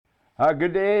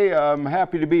Good day. I'm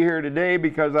happy to be here today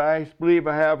because I believe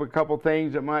I have a couple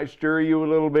things that might stir you a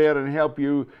little bit and help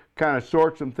you kind of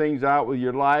sort some things out with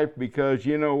your life, because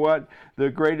you know what? The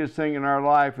greatest thing in our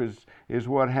life is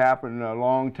what happened a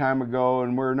long time ago,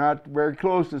 and we're not very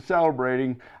close to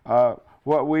celebrating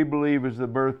what we believe is the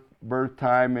birth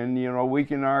time. And you know, we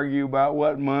can argue about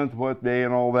what month, what day,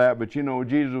 and all that, but you know,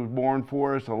 Jesus was born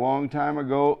for us a long time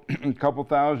ago, a couple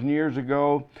thousand years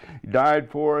ago. He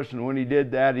died for us, and when he did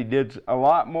that, he did a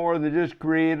lot more than just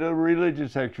create a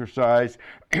religious exercise.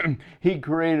 He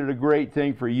created a great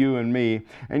thing for you and me.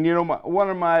 And you know, one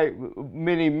of my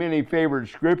many favorite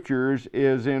scriptures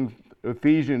is in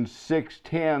Ephesians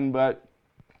 6:10, but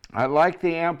I like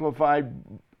the Amplified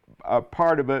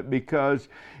part of it, because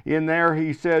in there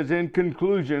he says, in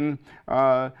conclusion,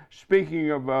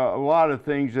 speaking of a lot of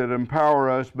things that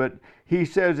empower us, but he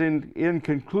says in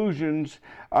conclusions,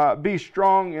 be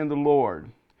strong in the Lord,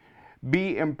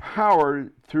 be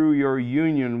empowered through your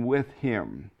union with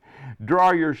him,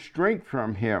 draw your strength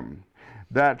from him,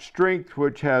 that strength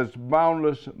which has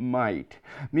boundless might.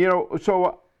 You know,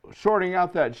 so sorting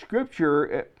out that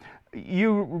scripture,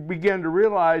 you begin to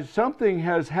realize something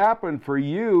has happened for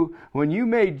you when you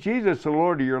made Jesus the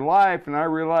Lord of your life. And I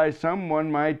realize someone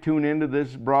might tune into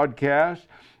this broadcast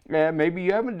and maybe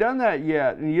you haven't done that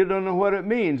yet, and you don't know what it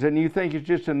means, and you think it's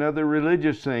just another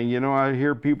religious thing. You know, I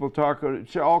hear people talk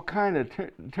all kind of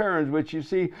terms, but you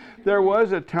see, there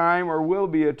was a time, or will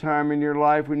be a time in your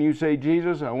life when you say,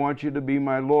 Jesus, I want you to be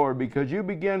my Lord, because you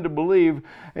begin to believe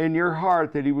in your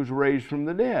heart that he was raised from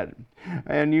the dead,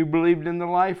 and you believed in the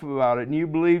life about it, and you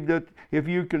believed that if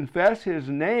you confess his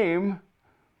name,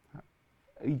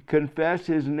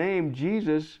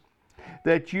 Jesus,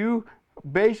 that you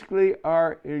basically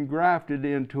are engrafted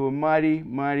into a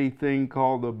mighty thing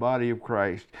called the body of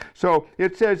Christ. So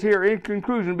it says here, in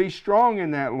conclusion, be strong in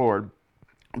that, Lord.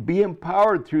 Be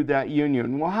empowered through that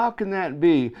union. Well, how can that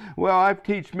be? Well, I've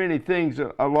taught many things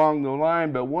along the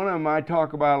line, but one of them I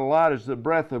talk about a lot is the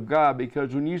breath of God,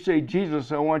 because when you say,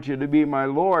 Jesus, I want you to be my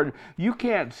Lord, you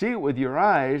can't see it with your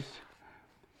eyes,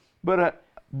 but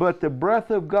the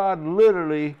breath of God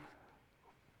literally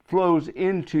flows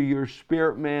into your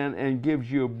spirit, man, and gives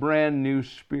you a brand new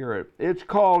spirit. It's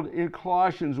called, in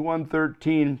Colossians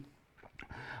 1:13,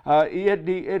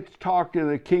 it's talked in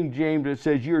the King James, it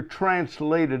says you're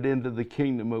translated into the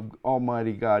kingdom of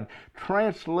Almighty God.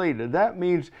 Translated, that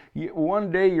means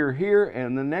one day you're here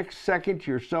and the next second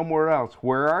you're somewhere else.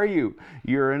 Where are you?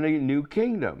 You're in a new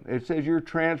kingdom. It says you're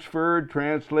transferred,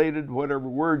 translated, whatever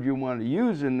word you want to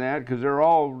use in that, because they're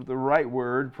all the right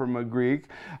word from a Greek.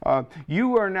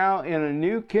 You are now in a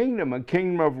new kingdom, a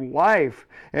kingdom of life,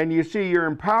 and you see you're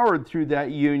empowered through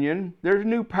that union. There's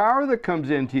new power that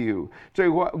comes into you.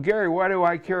 So Gary, why do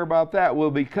I care about that? Well,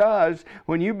 because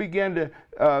when you begin to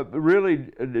really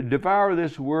devour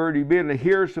this word, you begin to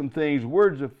hear some things,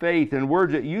 words of faith, and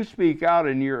words that you speak out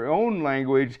in your own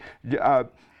language,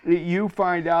 you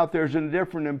find out there's a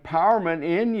different empowerment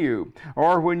in you.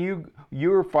 Or when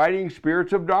you're fighting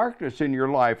spirits of darkness in your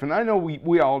life, and I know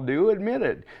we all do, admit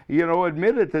it. You know,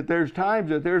 admit it that there's times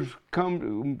that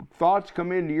thoughts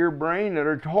come into your brain that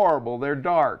are horrible, they're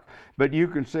dark. But you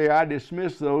can say, I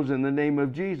dismiss those in the name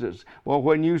of Jesus. Well,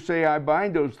 when you say, I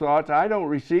bind those thoughts, I don't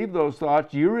receive those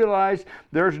thoughts, you realize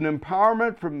there's an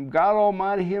empowerment from God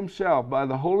Almighty himself by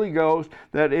the Holy Ghost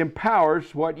that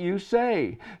empowers what you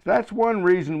say. That's one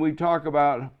reason we talk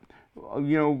about,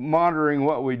 you know, monitoring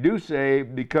what we do say,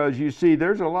 because you see,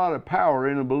 there's a lot of power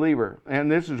in a believer,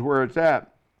 and this is where it's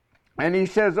at. And he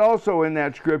says also in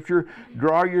that scripture,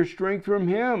 draw your strength from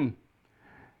him.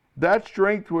 That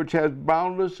strength which has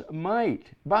boundless might.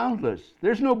 Boundless.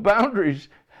 There's no boundaries.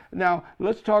 Now,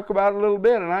 let's talk about it a little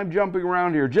bit, and I'm jumping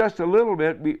around here just a little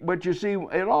bit, but you see,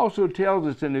 it also tells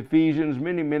us in Ephesians,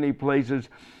 many places,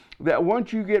 that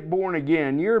once you get born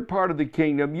again, you're part of the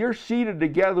kingdom, you're seated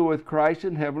together with Christ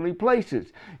in heavenly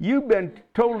places. You've been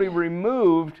totally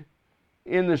removed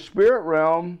in the spirit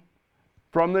realm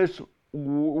from this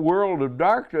world of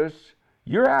darkness.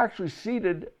 You're actually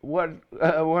seated, what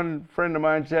one friend of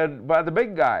mine said, by the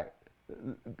big guy,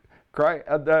 Christ,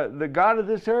 the God of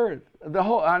this earth, the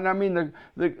whole, I mean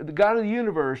the God of the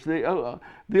universe,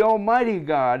 the Almighty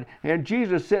God, and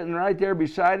Jesus sitting right there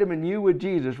beside him, and you with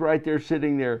Jesus right there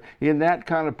sitting there in that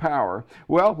kind of power.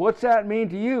 Well, what's that mean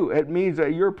to you? It means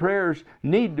that your prayers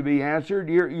need to be answered.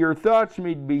 Your thoughts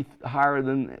need to be higher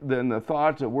than the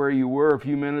thoughts of where you were a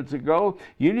few minutes ago.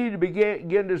 You need to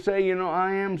begin to say, you know,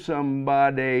 I am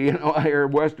somebody. You know, I hear a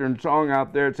Western song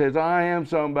out there that says, I am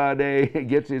somebody. It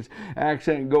gets his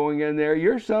accent going in there.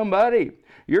 You're somebody.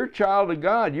 You're a child of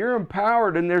God. You're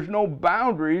empowered, and there's no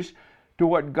boundaries to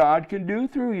what God can do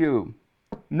through you.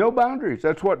 No boundaries.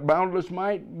 That's what boundless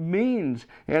might means.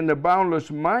 And the boundless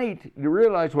might, you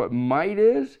realize what might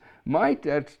is? Might,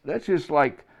 that's just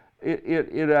like,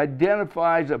 it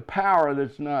identifies a power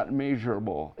that's not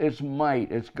measurable. It's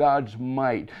might. It's God's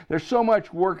might. There's so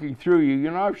much working through you. You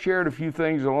know, I've shared a few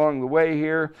things along the way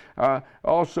here. I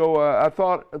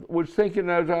was thinking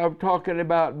as I was talking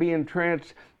about being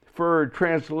transferred,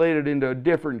 translated into a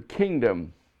different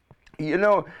kingdom. You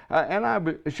know, and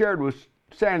I've shared with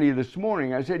Sandy this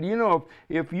morning, I said, you know,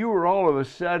 if you were all of a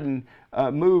sudden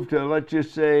moved to, let's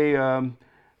say,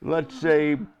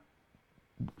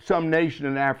 some nation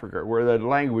in Africa where the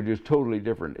language is totally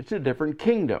different. It's a different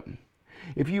kingdom.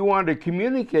 If you wanted to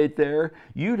communicate there,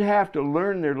 you'd have to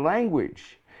learn their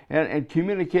language and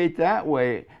communicate that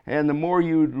way. And the more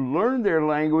you learn their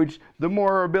language, the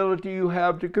more ability you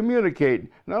have to communicate.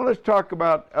 Now let's talk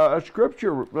about a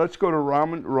scripture. Let's go to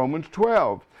Romans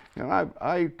 12. And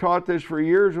I taught this for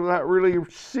years without really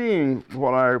seeing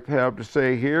what I have to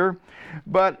say here.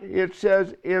 But it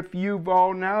says, if you've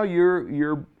all now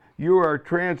you are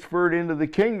transferred into the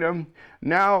kingdom.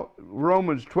 Now,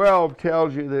 Romans 12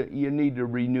 tells you that you need to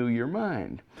renew your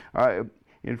mind.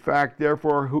 In fact,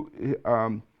 therefore,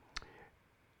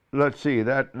 let's see,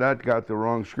 that got the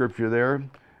wrong scripture there.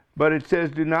 But it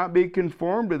says, do not be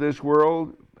conformed to this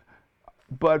world,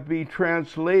 but be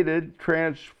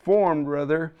transformed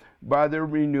rather, by the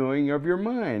renewing of your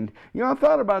mind. You know, I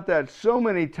thought about that so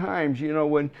many times. You know,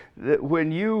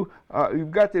 when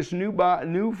you've got this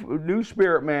new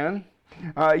spirit man,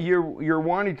 you're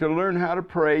wanting to learn how to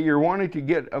pray. You're wanting to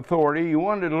get authority. You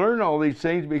want to learn all these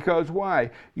things because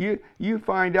why? You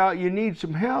find out you need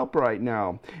some help right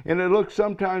now, and it looks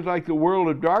sometimes like the world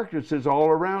of darkness is all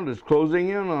around us, closing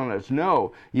in on us.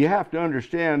 No, you have to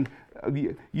understand.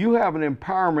 You have an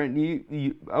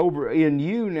empowerment over in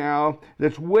you now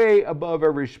that's way above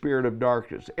every spirit of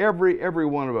darkness. Every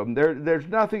one of them. There's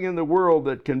nothing in the world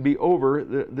that can be over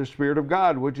the Spirit of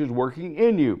God, which is working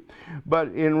in you. But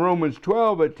in Romans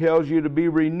 12, it tells you to be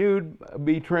renewed,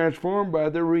 be transformed by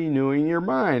the renewing your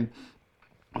mind.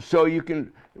 So you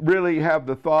can really have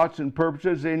the thoughts and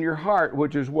purposes in your heart,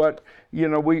 which is what, you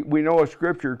know, we know a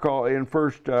scripture called in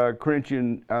 1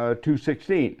 Corinthians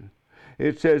 2:16.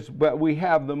 It says, but we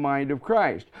have the mind of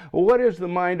Christ. Well, what is the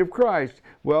mind of Christ?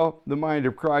 Well, the mind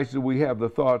of Christ is we have the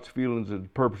thoughts, feelings,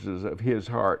 and purposes of His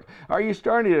heart. Are you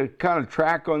starting to kind of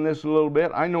track on this a little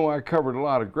bit? I know I covered a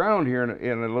lot of ground here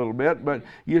in a little bit, but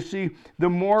you see, the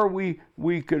more we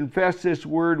confess this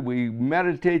word, we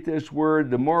meditate this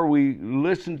word, the more we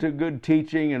listen to good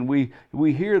teaching and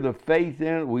we hear the faith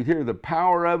in it, we hear the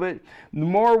power of it, the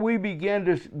more we begin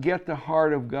to get the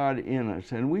heart of God in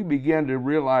us, and we begin to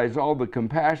realize all the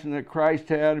compassion that Christ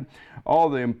had, all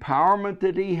the empowerment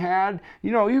that He had.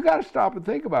 You know, you got to stop and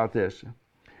think about this.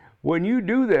 When you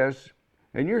do this,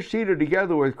 and you're seated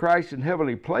together with Christ in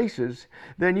heavenly places,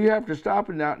 then you have to stop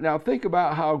and now think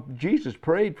about how Jesus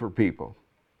prayed for people.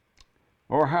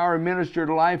 Or how He ministered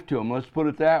life to them, let's put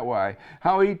it that way.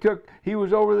 How He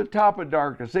was over the top of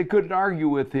darkness. They couldn't argue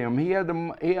with Him. He had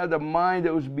the mind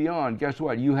that was beyond. Guess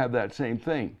what? You have that same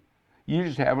thing. You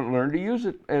just haven't learned to use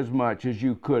it as much as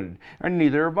you could, and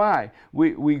neither have I.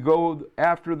 We go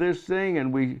after this thing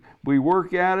and we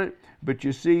work at it, but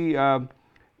you see that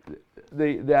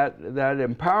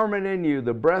empowerment in you,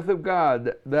 the breath of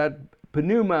God, that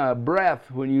pneuma,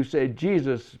 breath, when you say,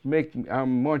 Jesus, I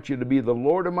want you to be the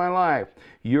Lord of my life,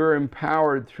 you're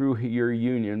empowered through your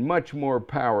union, much more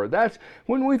power. That's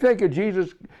when we think of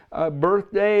Jesus'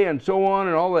 birthday and so on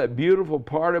and all that beautiful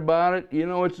part about it, you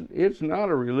know, it's not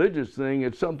a religious thing.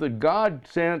 It's something God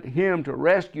sent Him to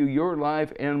rescue your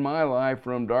life and my life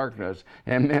from darkness.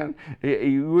 And man,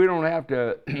 we don't have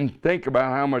to think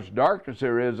about how much darkness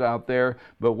there is out there,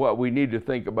 but what we need to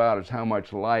think about is how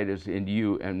much light is in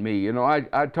you and me. You know,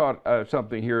 I taught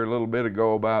something here a little bit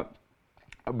ago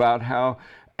about how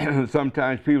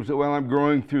sometimes people say, well, I'm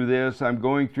going through this, I'm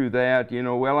going through that, you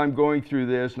know, well, I'm going through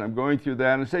this and I'm going through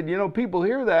that. And I said, you know, people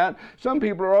hear that. Some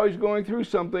people are always going through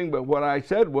something, but what I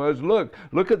said was, look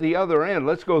at the other end.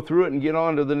 Let's go through it and get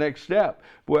on to the next step.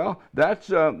 Well,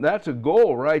 that's a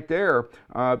goal right there.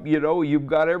 You know, you've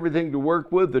got everything to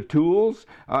work with, the tools.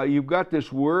 You've got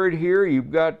this word here. You've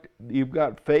got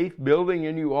faith building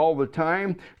in you all the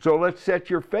time. So let's set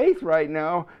your faith right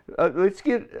now. I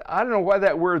don't know why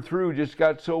that word through just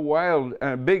got so so wild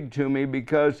and big to me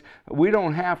because we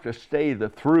don't have to stay the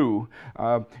through.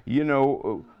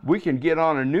 We can get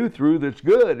on a new through that's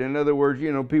good. In other words,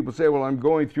 people say, well, I'm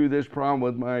going through this problem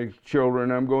with my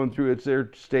children. I'm going through, it's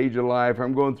their stage of life.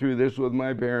 I'm going through this with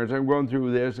my parents. I'm going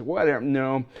through this. Whatever.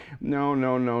 No.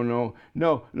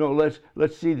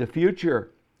 Let's see the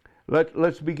future.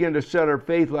 Let's begin to set our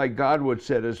faith like God would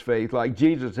set his faith, like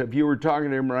Jesus. If you were talking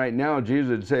to him right now,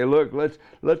 Jesus would say, look, let's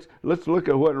look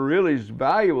at what really is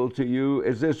valuable to you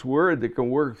is this word that can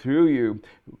work through you.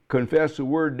 Confess the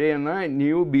word day and night, and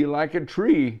you'll be like a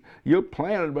tree. You're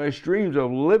planted by streams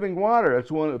of living water.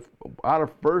 That's one out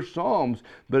of First Psalms.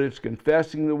 But it's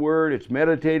confessing the word, it's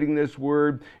meditating this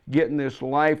word, getting this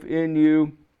life in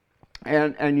you.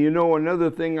 And another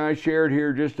thing I shared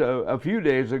here just a few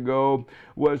days ago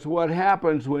was what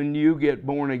happens when you get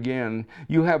born again.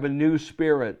 You have a new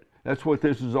spirit. That's what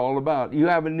this is all about. You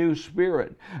have a new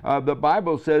spirit. The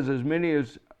Bible says as many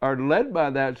as are led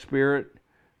by that Spirit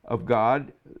of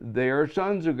God, they are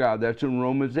sons of God. That's in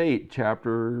Romans 8,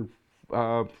 chapter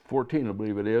 14, I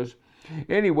believe it is.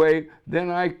 Anyway, then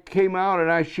I came out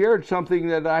and I shared something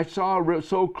that I saw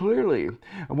so clearly.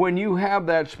 When you have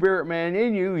that spirit man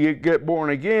in you, you get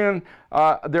born again,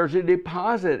 there's a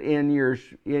deposit in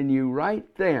you right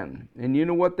then. And you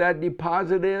know what that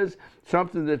deposit is?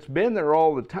 Something that's been there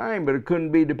all the time, but it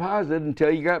couldn't be deposited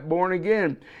until you got born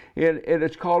again. And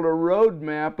it's called a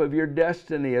roadmap of your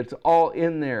destiny. It's all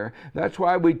in there. That's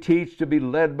why we teach to be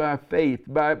led by faith,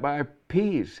 by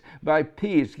peace.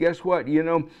 Guess what?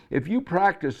 If you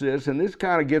practice this, and this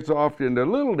kind of gets off into a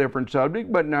little different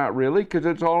subject, but not really, because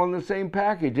it's all in the same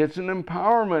package. It's an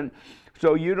empowerment,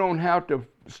 so you don't have to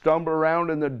stumble around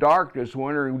in the darkness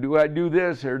wondering, do I do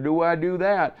this or do I do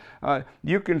that?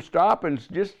 You can stop and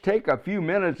just take a few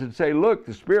minutes and say, look,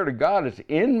 the Spirit of God is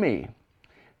in me.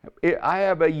 I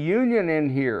have a union in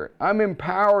here. I'm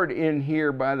empowered in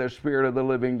here by the Spirit of the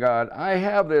living God. I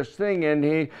have this thing in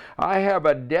me. I have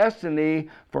a destiny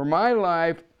for my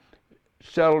life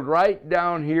settled right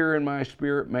down here in my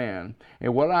spirit man.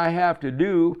 And what I have to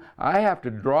do, I have to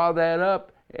draw that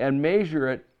up and measure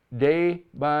it day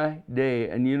by day.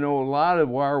 And a lot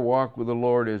of our walk with the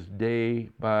Lord is day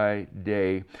by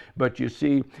day. But you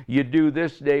see, you do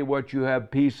this day what you have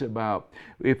peace about.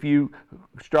 If you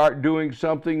start doing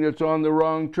something that's on the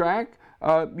wrong track,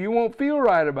 you won't feel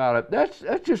right about it. That's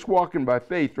just walking by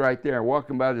faith right there,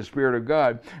 walking by the Spirit of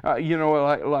God.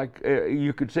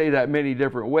 You could say that many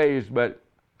different ways, but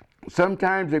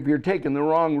sometimes if you're taking the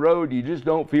wrong road, you just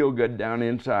don't feel good down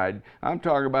inside. I'm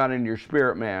talking about in your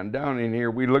spirit man. Down in here,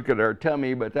 we look at our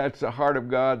tummy, but that's the heart of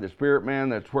God, the spirit man.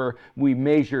 That's where we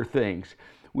measure things.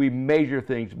 We measure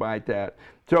things by that.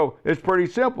 So it's pretty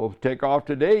simple. Take off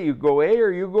today, you go A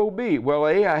or you go B. Well,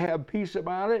 A, I have peace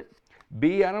about it.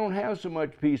 B, I don't have so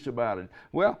much peace about it.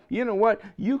 Well, you know what?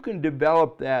 You can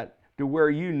develop that to where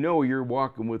you're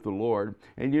walking with the Lord.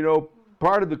 And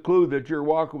part of the clue that you're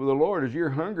walking with the Lord is you're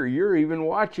hungry. You're even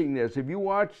watching this. If you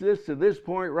watch this to this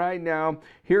point right now,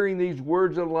 hearing these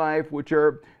words of life, which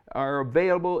are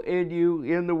available in you,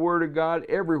 in the Word of God,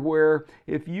 everywhere,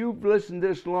 if you've listened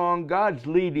this long, God's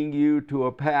leading you to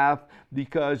a path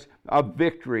because of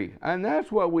victory. And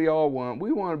that's what we all want.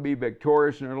 We want to be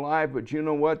victorious in our life, but you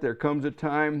know what? There comes a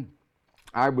time,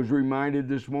 I was reminded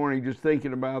this morning just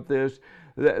thinking about this,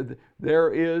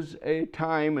 there is a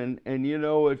time, and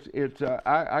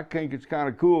I think it's kind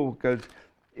of cool because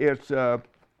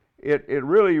it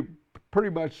really pretty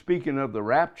much speaking of the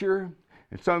rapture,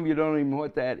 and some of you don't even know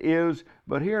what that is,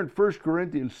 but here in 1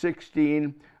 Corinthians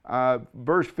 16,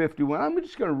 verse 51, I'm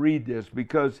just going to read this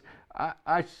because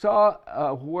I saw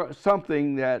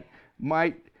something that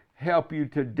might help you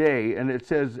today, and it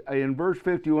says in verse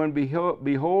 51,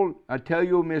 Behold, I tell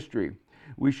you a mystery.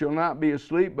 We shall not be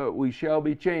asleep, but we shall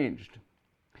be changed.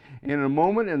 In a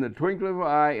moment, in the twinkling of an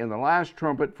eye, in the last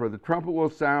trumpet, for the trumpet will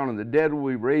sound, and the dead will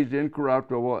be raised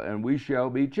incorruptible, and we shall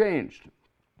be changed.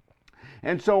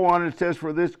 And so on, it says,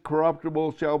 for this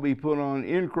corruptible shall be put on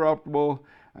incorruptible,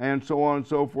 and so on and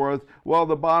so forth. Well,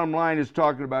 the bottom line is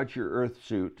talking about your earth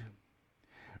suit.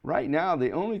 Right now,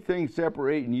 the only thing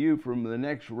separating you from the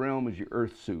next realm is your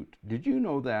earth suit. Did you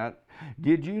know that?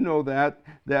 Did you know that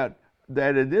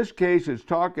in this case it's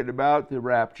talking about the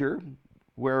rapture,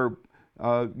 where,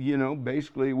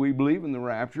 basically we believe in the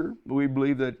rapture. We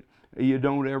believe that you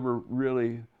don't ever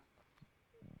really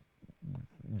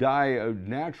die a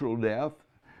natural death,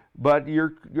 but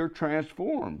you're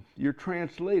transformed. You're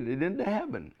translated into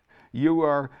heaven. You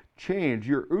are changed.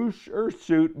 Your earth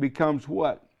suit becomes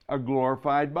what? A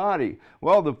glorified body.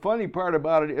 Well, the funny part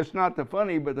about it, it's not the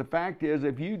funny, but the fact is,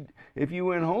 if you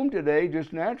went home today,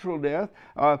 just natural death,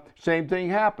 same thing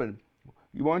happened.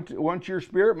 once your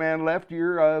spirit man left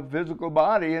your physical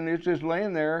body and it's just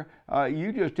laying there,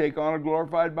 you just take on a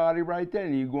glorified body right then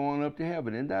and you go on up to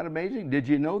heaven. Isn't that amazing? Did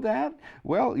you know that?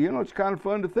 Well, it's kind of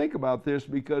fun to think about this,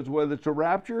 because whether it's a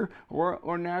rapture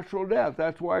or natural death,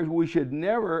 that's why we should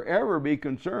never, ever be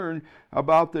concerned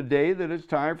about the day that it's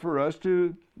time for us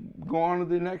to go on to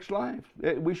the next life.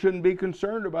 We shouldn't be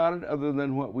concerned about it other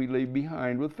than what we leave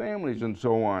behind with families and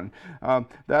so on.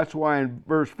 That's why in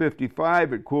verse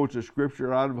 55 it quotes a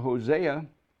scripture out of Hosea,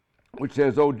 which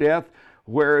says, "O death,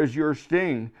 where is your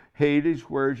sting? Hades,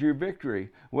 where is your victory?"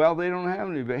 Well, they don't have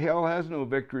any. Hell has no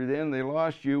victory then. They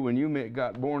lost you when you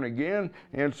got born again.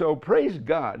 And so praise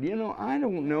God. I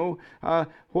don't know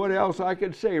what else I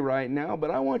could say right now, but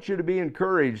I want you to be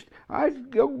encouraged. I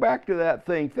go back to that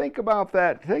thing. Think about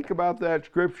that. Think about that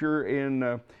scripture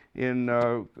in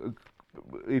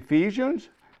Ephesians.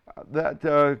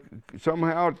 That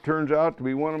somehow turns out to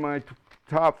be one of my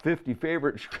top 50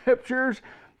 favorite scriptures,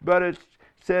 but it's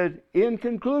said, in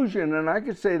conclusion, and I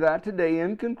could say that today,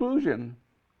 in conclusion,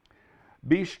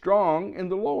 be strong in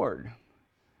the Lord.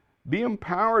 Be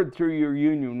empowered through your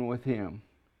union with Him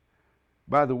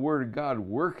by the Word of God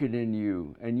working in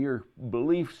you and your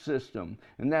belief system,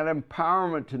 and that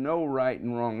empowerment to know right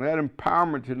and wrong, that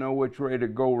empowerment to know which way to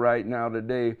go right now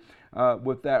today,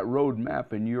 with that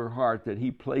roadmap in your heart that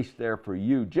He placed there for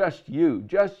you. Just you.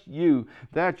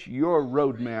 That's your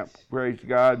roadmap, praise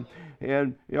God.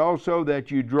 And also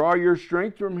that you draw your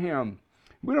strength from Him.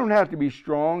 We don't have to be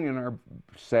strong in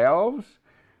ourselves.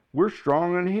 We're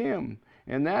strong in Him.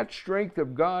 And that strength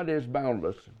of God is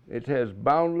boundless. It has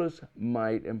boundless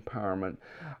might, empowerment.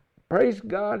 Praise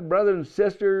God, brothers and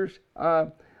sisters.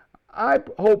 I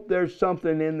hope there's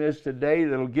something in this today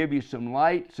that'll give you some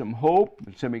light, some hope,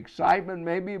 some excitement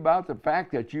maybe about the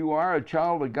fact that you are a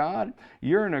child of God.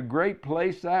 You're in a great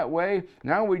place that way.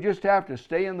 Now we just have to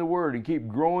stay in the Word and keep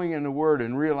growing in the Word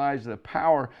and realize the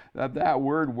power of that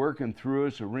Word working through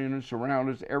us, in us, around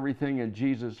us, everything in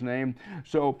Jesus' name.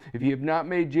 So if you have not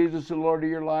made Jesus the Lord of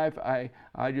your life, I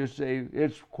just say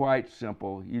it's quite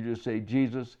simple. You just say,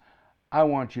 Jesus, I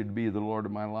want you to be the Lord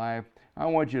of my life. I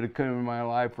want you to come in my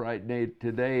life right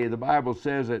today. The Bible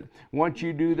says that once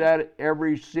you do that,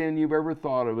 every sin you've ever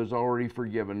thought of is already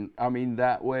forgiven. I mean,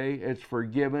 that way, it's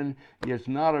forgiven. It's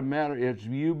not a matter, it's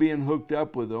you being hooked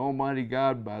up with the Almighty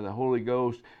God by the Holy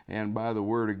Ghost and by the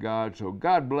Word of God. So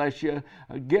God bless you.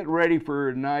 Get ready for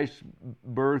a nice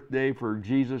birthday for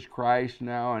Jesus Christ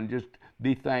now, and just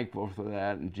be thankful for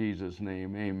that in Jesus'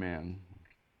 name. Amen.